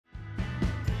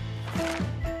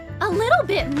little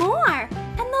bit more,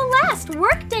 and the last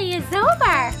workday is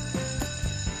over.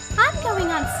 I'm going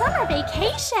on summer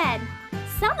vacation.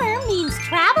 Summer means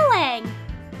traveling.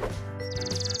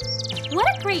 What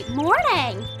a great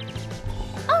morning!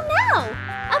 Oh no!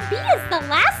 A bee is the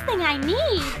last thing I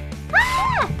need!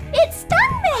 Ah! It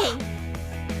stung me!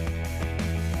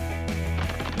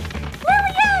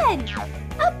 Lillian!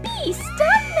 A bee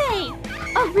stung me!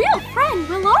 A real friend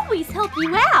will always help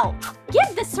you out!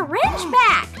 Give the syringe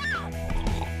back!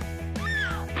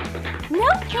 No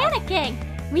panicking!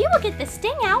 We will get the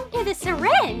sting out with a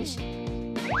syringe!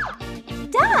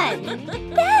 Done!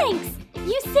 Thanks!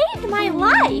 You saved my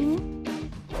life!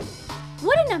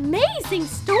 What an amazing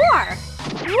store!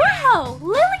 Whoa!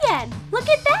 Lillian! Look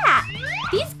at that!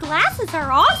 These glasses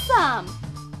are awesome!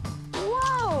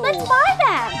 Whoa! Let's buy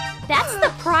them! That's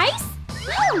the price?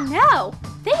 Oh no!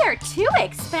 They are too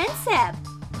expensive!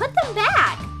 Put them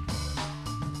back!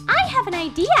 I have an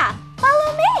idea!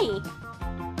 Follow me!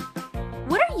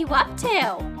 What are you up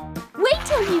to? Wait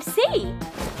till you see!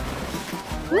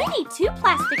 We need 2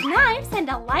 plastic knives and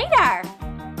a lighter.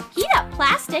 Heat up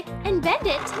plastic and bend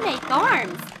it to make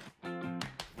arms.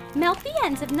 Melt the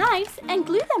ends of knives and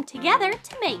glue them together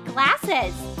to make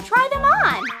glasses. Try them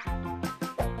on.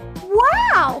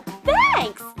 Wow!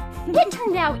 Thanks! It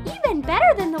turned out even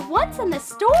better than the ones in the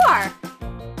store.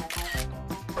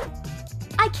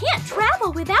 I can't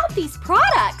travel without these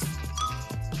products.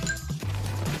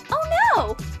 Oh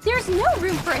no! There's no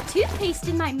room for a toothpaste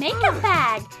in my makeup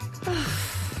bag.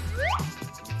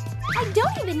 I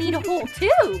don't even need a whole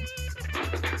tube.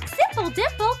 Simple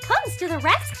Dimple comes to the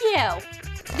rescue.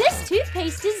 This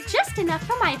toothpaste is just enough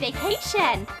for my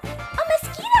vacation. A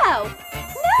mosquito!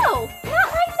 No, not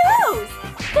my nose!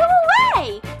 Go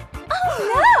away! Oh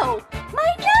no, my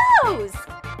nose!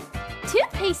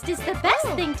 Toothpaste is the best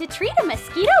thing to treat a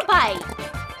mosquito bite.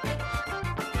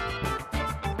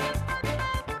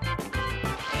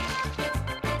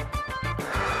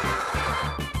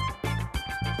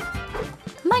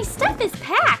 My stuff is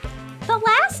packed. The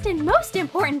last and most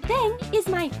important thing is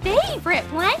my favorite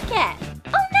blanket.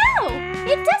 Oh no!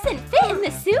 It doesn't fit in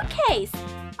the suitcase.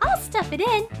 I'll stuff it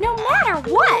in no matter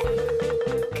what.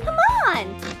 Come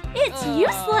on! It's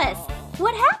useless.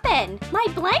 What happened? My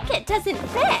blanket doesn't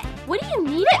fit. What do you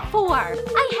need it for?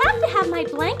 I have to have my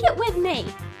blanket with me.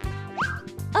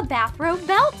 A bathrobe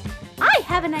belt? I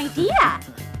have an idea.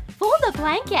 Fold the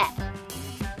blanket.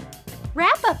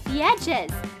 Wrap up the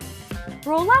edges.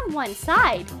 Roll on one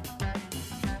side.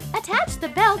 Attach the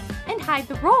belt and hide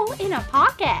the roll in a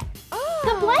pocket.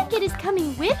 The blanket is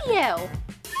coming with you.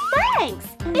 Thanks!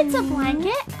 It's a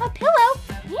blanket, a pillow,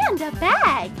 and a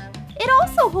bag. It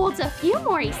also holds a few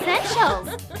more essentials.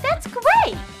 That's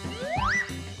great!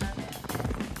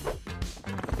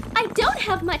 I don't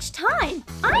have much time.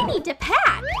 I need to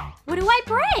pack. What do I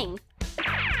bring?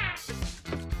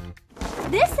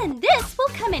 This and this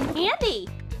will come in handy.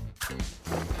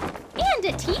 And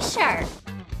a t-shirt.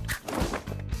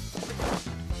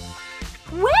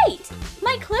 Wait!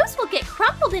 My clothes will get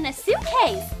crumpled in a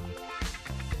suitcase.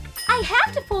 I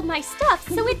have to fold my stuff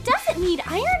so it doesn't need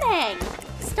ironing.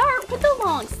 Start with the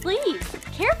long sleeves,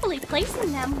 carefully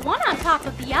placing them one on top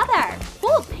of the other.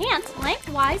 Fold pants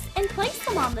lengthwise and place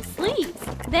them on the sleeves.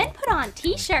 Then put on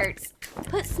t-shirts.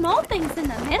 Put small things in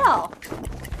the middle.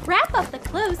 Wrap up the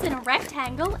clothes in a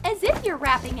rectangle as if you're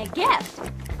wrapping a gift.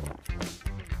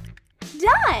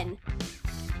 Done!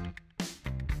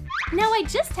 Now I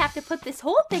just have to put this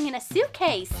whole thing in a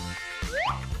suitcase.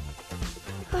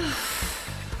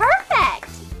 Perfect!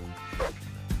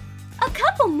 A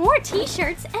couple more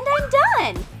t-shirts and I'm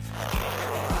done!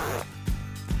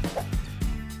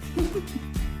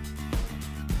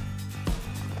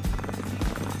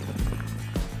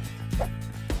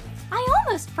 I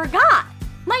almost forgot!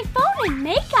 My phone and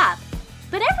makeup!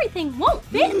 But everything won't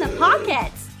fit in the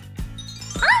pockets.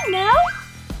 I know!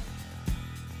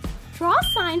 Draw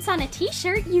signs on a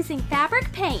t-shirt using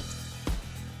fabric paint.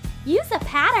 Use a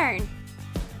pattern.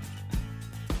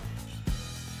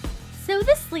 Sew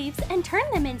the sleeves and turn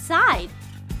them inside.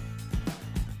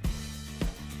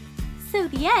 Sew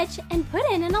the edge and put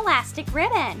in an elastic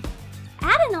ribbon.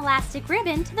 Add an elastic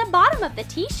ribbon to the bottom of the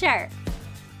t-shirt.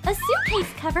 A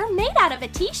suitcase cover made out of a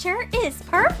t-shirt is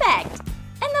perfect!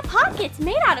 And the pockets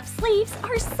made out of sleeves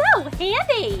are so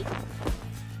handy!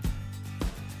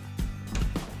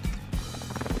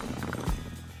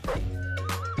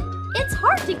 It's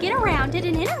hard to get around at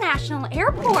an international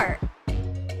airport.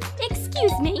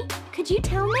 Excuse me, could you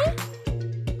tell me?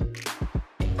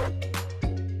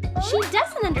 She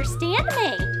doesn't understand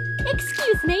me.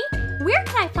 Excuse me, where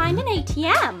can I find an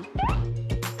ATM?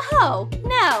 Oh,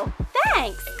 no,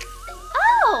 thanks.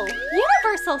 Oh,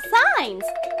 universal signs.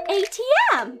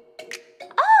 ATM.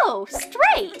 Oh,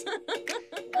 straight.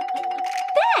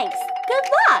 Thanks. Good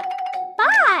luck.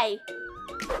 Bye.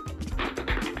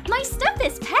 My stuff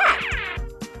is packed.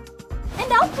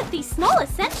 And I'll put these small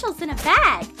essentials in a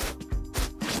bag.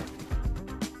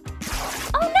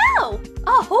 Oh no!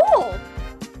 A hole!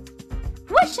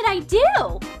 What should I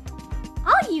do?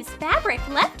 I'll use fabric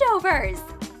leftovers.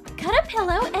 Cut a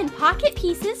pillow and pocket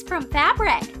pieces from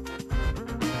fabric.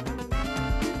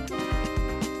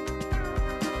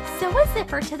 Sew a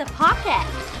zipper to the pocket.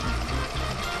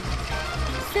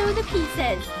 Sew the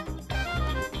pieces.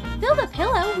 Fill the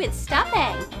pillow with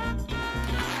stuffing.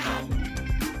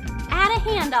 Add a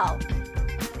handle.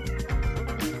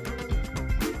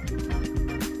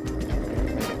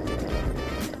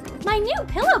 My new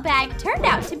pillow bag turned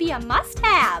out to be a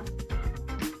must-have.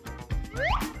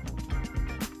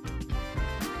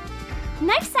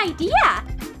 Nice idea!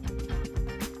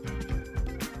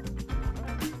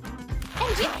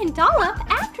 And you can doll up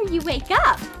after you wake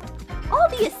up. All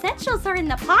the essentials are in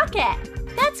the pocket.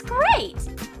 That's great!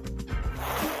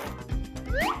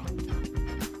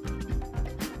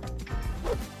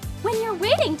 When you're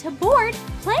waiting to board,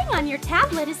 playing on your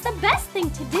tablet is the best thing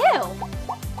to do.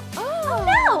 Oh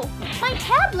no! My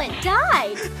tablet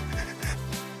died!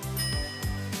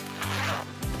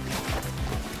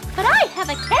 But I have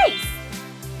a case!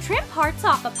 Trim parts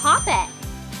off a poppet.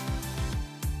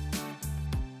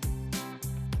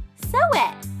 Sew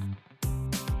it.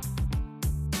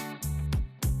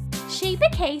 Shape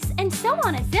a case and sew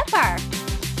on a zipper.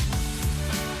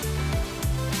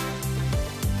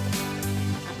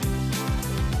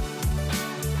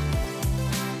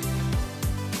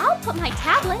 I'll put my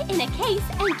tablet in a case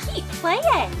and keep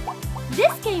playing.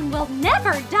 This game will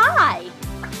never die.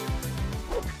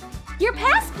 Your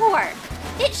passport.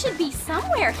 It should be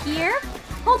somewhere here.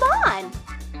 Hold on.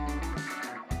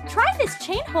 Try this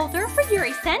chain holder for your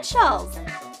essentials.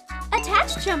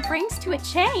 Attach jump rings to a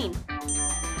chain.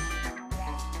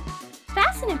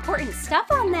 Fasten important stuff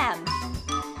on them.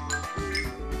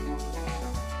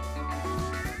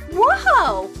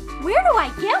 Whoa! Where do I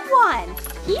get one?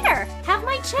 Here, have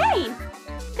my chain.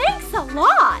 Thanks a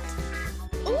lot.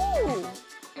 Ooh!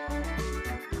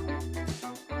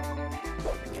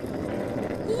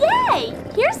 Yay!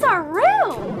 Here's our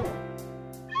room!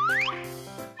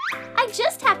 I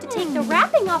just have to take the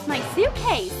wrapping off my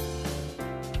suitcase.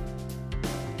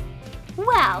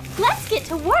 Well, let's get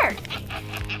to work.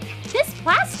 This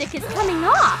plastic is coming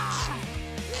off.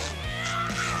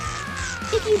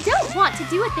 If you don't want to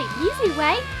do it the easy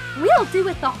way, we'll do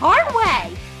it the hard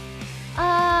way.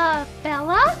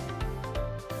 Bella?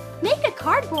 Make a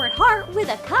cardboard heart with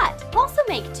a cut. Also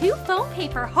make 2 foam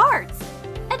paper hearts.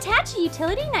 Attach a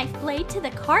utility knife blade to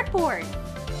the cardboard.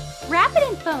 Wrap it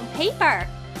in foam paper.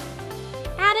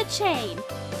 Add a chain.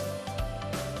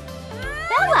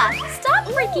 Bella, stop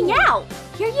freaking out.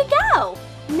 Here you go.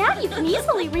 Now you can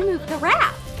easily remove the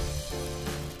wrap.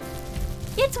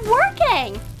 It's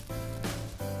working.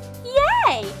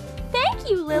 Yay! Thank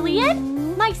you,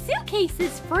 Lillian. My suitcase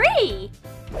is free.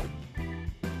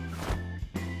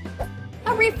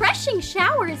 A refreshing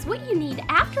shower is what you need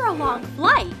after a long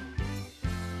flight.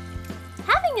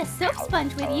 Having a soap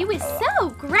sponge with you is so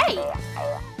great.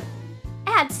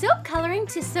 Add soap coloring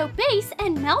to soap base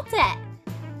and melt it.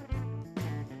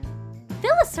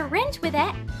 Fill a syringe with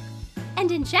it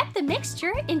and inject the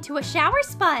mixture into a shower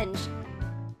sponge.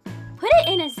 Put it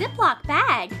in a Ziploc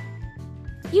bag.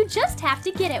 You just have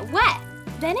to get it wet,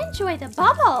 then enjoy the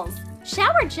bubbles.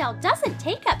 Shower gel doesn't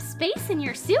take up space in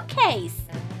your suitcase.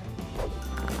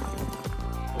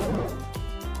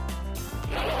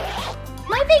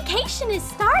 My vacation is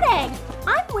starting!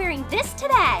 I'm wearing this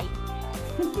today.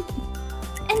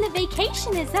 And the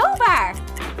vacation is over.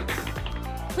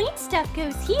 Clean stuff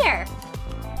goes here.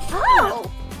 Oh!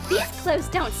 These clothes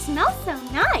don't smell so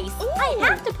nice. I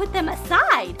have to put them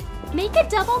aside. Make a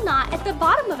double knot at the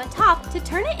bottom of a top to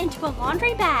turn it into a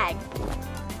laundry bag.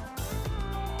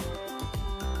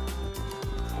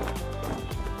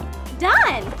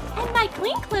 Done! And my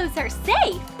clean clothes are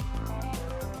safe.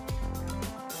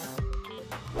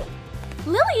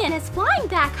 Lillian is flying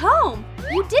back home.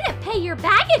 You didn't pay your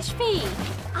baggage fee.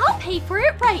 I'll pay for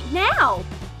it right now.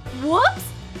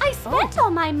 Whoops! I spent all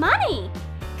my money.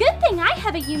 Good thing I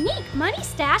have a unique money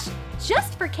stash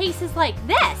just for cases like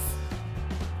this.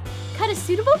 Cut a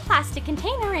suitable plastic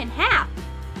container in half.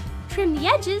 Trim the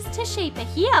edges to shape a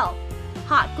heel.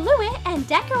 Hot glue it and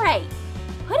decorate.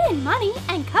 Put in money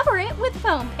and cover it with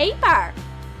foam paper.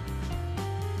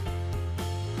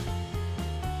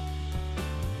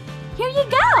 Here you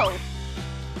go!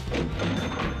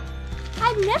 I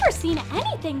I've never seen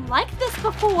anything like this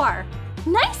before.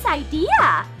 Nice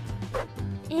idea.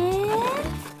 In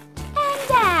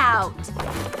and out.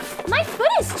 My foot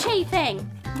is chafing.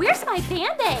 Where's my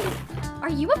Band-Aid? Are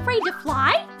you afraid to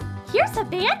fly? Here's a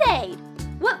Band-Aid.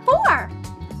 What for?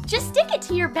 Just stick it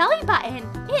to your belly button.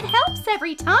 It helps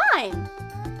every time.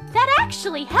 That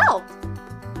actually helped.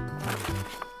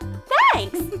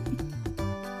 Thanks.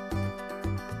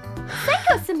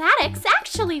 Psychosomatics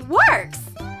actually works.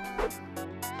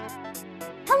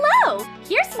 Hello,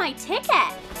 here's my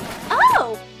ticket.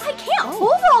 Oh, I can't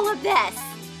hold all of this.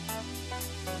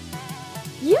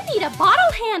 You need a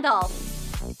bottle handle.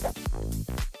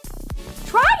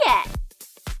 Try it.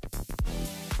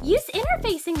 Use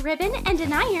interfacing ribbon and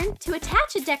an iron to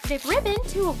attach a decorative ribbon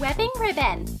to a webbing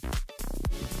ribbon.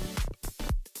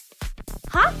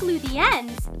 Hot glue the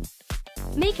ends.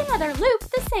 Make another loop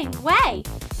the same way.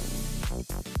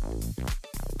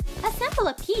 Assemble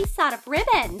a piece out of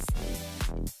ribbons.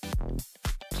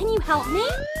 Can you help me?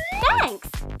 Thanks!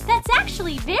 That's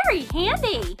actually very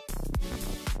handy!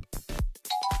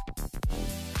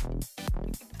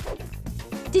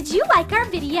 Did you like our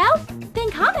video?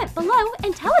 Then comment below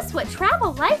and tell us what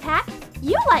travel life hack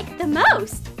you like the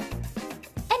most!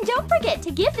 And don't forget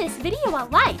to give this video a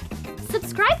like,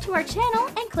 subscribe to our channel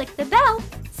and click the bell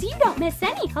so you don't miss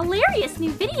any hilarious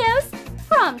new videos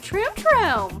from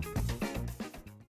Troom.